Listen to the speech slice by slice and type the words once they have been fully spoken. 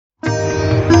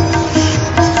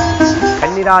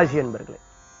கன்னிராசி என்பர்களே.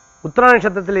 உத்திர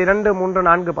நட்சத்திரத்தில் 2, 3,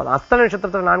 4 பாதம், அஸ்த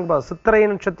நட்சத்திரத்தில் 4 பாதம், சித்திரை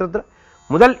நட்சத்திரத்தில்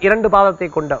முதல் 2 பாதத்தை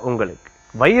கொண்ட உங்களுக்கு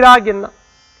வைராகியம் தான்.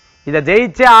 இதை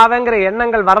ஜெயிச்சே ஆவேங்கிற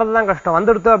எண்ணங்கள் வர்றதுதான் கஷ்டம்.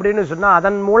 வந்துடுத்து அப்படின்னு சொன்னா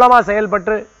அதன் மூலமா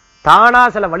செயல்பட்டு தானா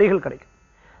சில வழிகள் கிடைக்கும்.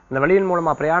 அந்த வழியின்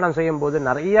மூலமா பிரயாணம் செய்யும் போது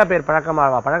நிறைய பேர்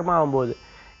பழக்கமாகும் போது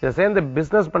இதை சேர்ந்து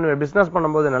பிசினஸ்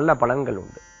பண்ணும்போது நல்ல பலன்கள்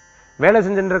உண்டு. வேலை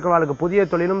செஞ்சுட்டு இருக்கிறவாளுக்கு புதிய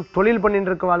தொழிலும், தொழில் பண்ணிட்டு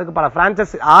இருக்கிறவாளுக்கு பல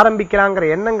பிரான்சைஸ் ஆரம்பிக்கிறாங்கிற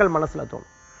எண்ணங்கள் மனசுல தோணும்.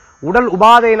 உடல்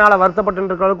உபாதையினால வருத்தப்பட்டு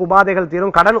இருக்கிறவளுக்கு உபாதைகள்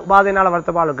தீரும். கடன் உபாதையினால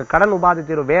வருத்தப்பாளுக்கு கடன் உபாதை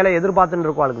தீரும். வேலை எதிர்பார்த்துட்டு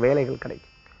இருக்கிறவாளுக்கு வேலைகள்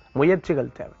கிடைக்கும். முயற்சிகள்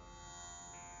தேவை.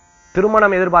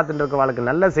 திருமணம் எதிர்பார்த்துட்டு இருக்கிறவாளுக்கு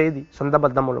நல்ல செய்தி சொந்த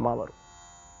பத்தம் மூலமா வரும்.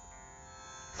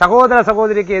 சகோதர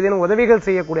சகோதரிக்கு ஏதேனும் உதவிகள்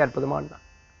செய்யக்கூடிய அற்புதமான தான்.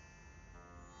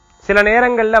 சில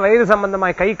நேரங்கள்ல வயது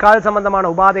சம்பந்தமாய் கை கால் சம்பந்தமான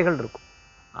உபாதைகள் இருக்கும்.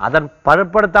 அதன்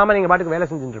பருப்படுத்தாம நீங்க பாட்டுக்கு வேலை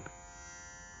செஞ்சுட்டு இருப்பீங்க.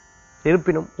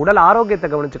 இருப்பினும் உடல் ஆரோக்கியத்தை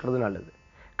கவனிச்சுக்கிறது நல்லது.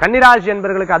 கன்னிராசி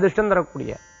என்பவர்களுக்கு அதிர்ஷ்டம்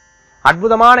தரக்கூடிய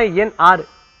அற்புதமான எண் 6,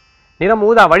 நிறம்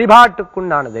ஊதா.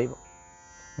 வழிபாட்டுக்குண்டான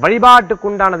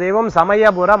தெய்வம்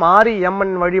சமயபுரம்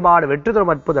மாரியம்மன் வழிபாடு வெற்றி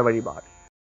தரும் அற்புத வழிபாடு.